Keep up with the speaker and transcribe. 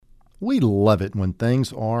We love it when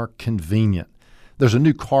things are convenient. There's a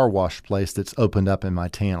new car wash place that's opened up in my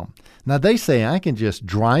town. Now, they say I can just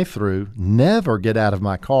drive through, never get out of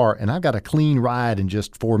my car, and I've got a clean ride in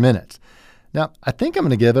just 4 minutes. Now, I think I'm going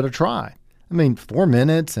to give it a try. 4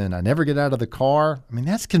 minutes and I never get out of the car.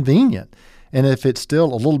 That's convenient. And if it's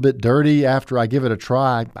still a little bit dirty after I give it a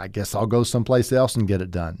try, I guess I'll go someplace else and get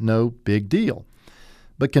it done. No big deal.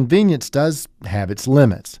 But convenience does have its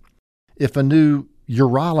limits. If a new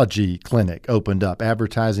urology clinic opened up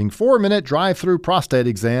advertising 4-minute drive-through prostate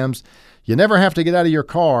exams, you never have to get out of your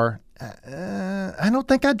car, I don't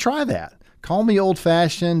think I'd try that. Call me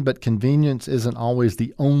old-fashioned, but convenience isn't always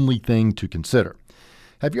the only thing to consider.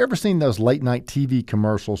 Have you ever seen those late-night TV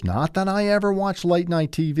commercials, not that I ever watch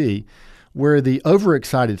late-night TV, where the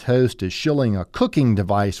overexcited host is shilling a cooking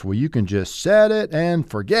device where you can just set it and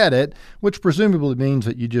forget it, which presumably means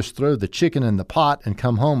that you just throw the chicken in the pot and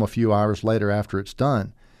come home a few hours later after it's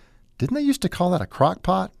done? Didn't they used to call that a crock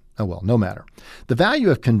pot? Oh, well, no matter. The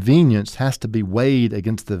value of convenience has to be weighed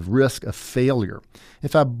against the risk of failure.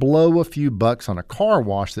 If I blow a few bucks on a car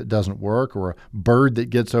wash that doesn't work or a bird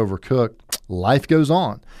that gets overcooked, life goes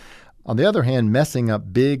on. On the other hand, messing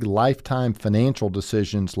up big lifetime financial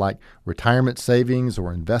decisions like retirement savings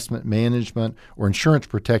or investment management or insurance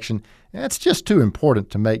protection, that's just too important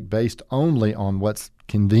to make based only on what's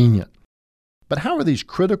convenient. But how are these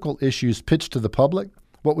critical issues pitched to the public?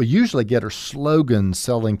 What we usually get are slogans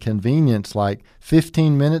selling convenience like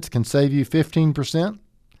 15 minutes can save you 15%.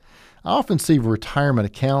 I often see retirement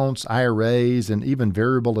accounts, IRAs, and even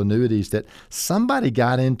variable annuities that somebody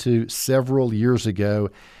got into several years ago,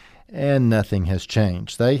 and nothing has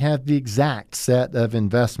changed. They have the exact set of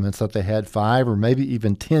investments that they had 5 or maybe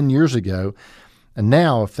even 10 years ago. And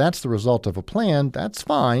now, if that's the result of a plan, that's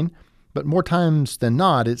fine. But more times than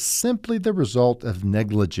not, it's simply the result of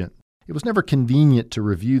negligence. It was never convenient to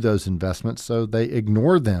review those investments, so they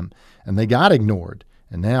ignored them, and they got ignored,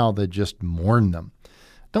 and now they just mourn them.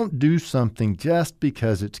 Don't do something just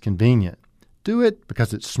because it's convenient. Do it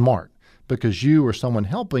because it's smart, because you or someone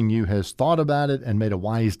helping you has thought about it and made a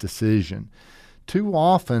wise decision. Too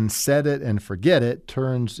often, set it and forget it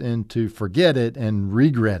turns into forget it and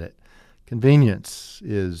regret it. Convenience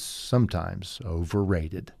is sometimes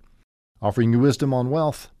overrated. Offering you wisdom on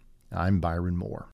wealth, I'm Byron Moore.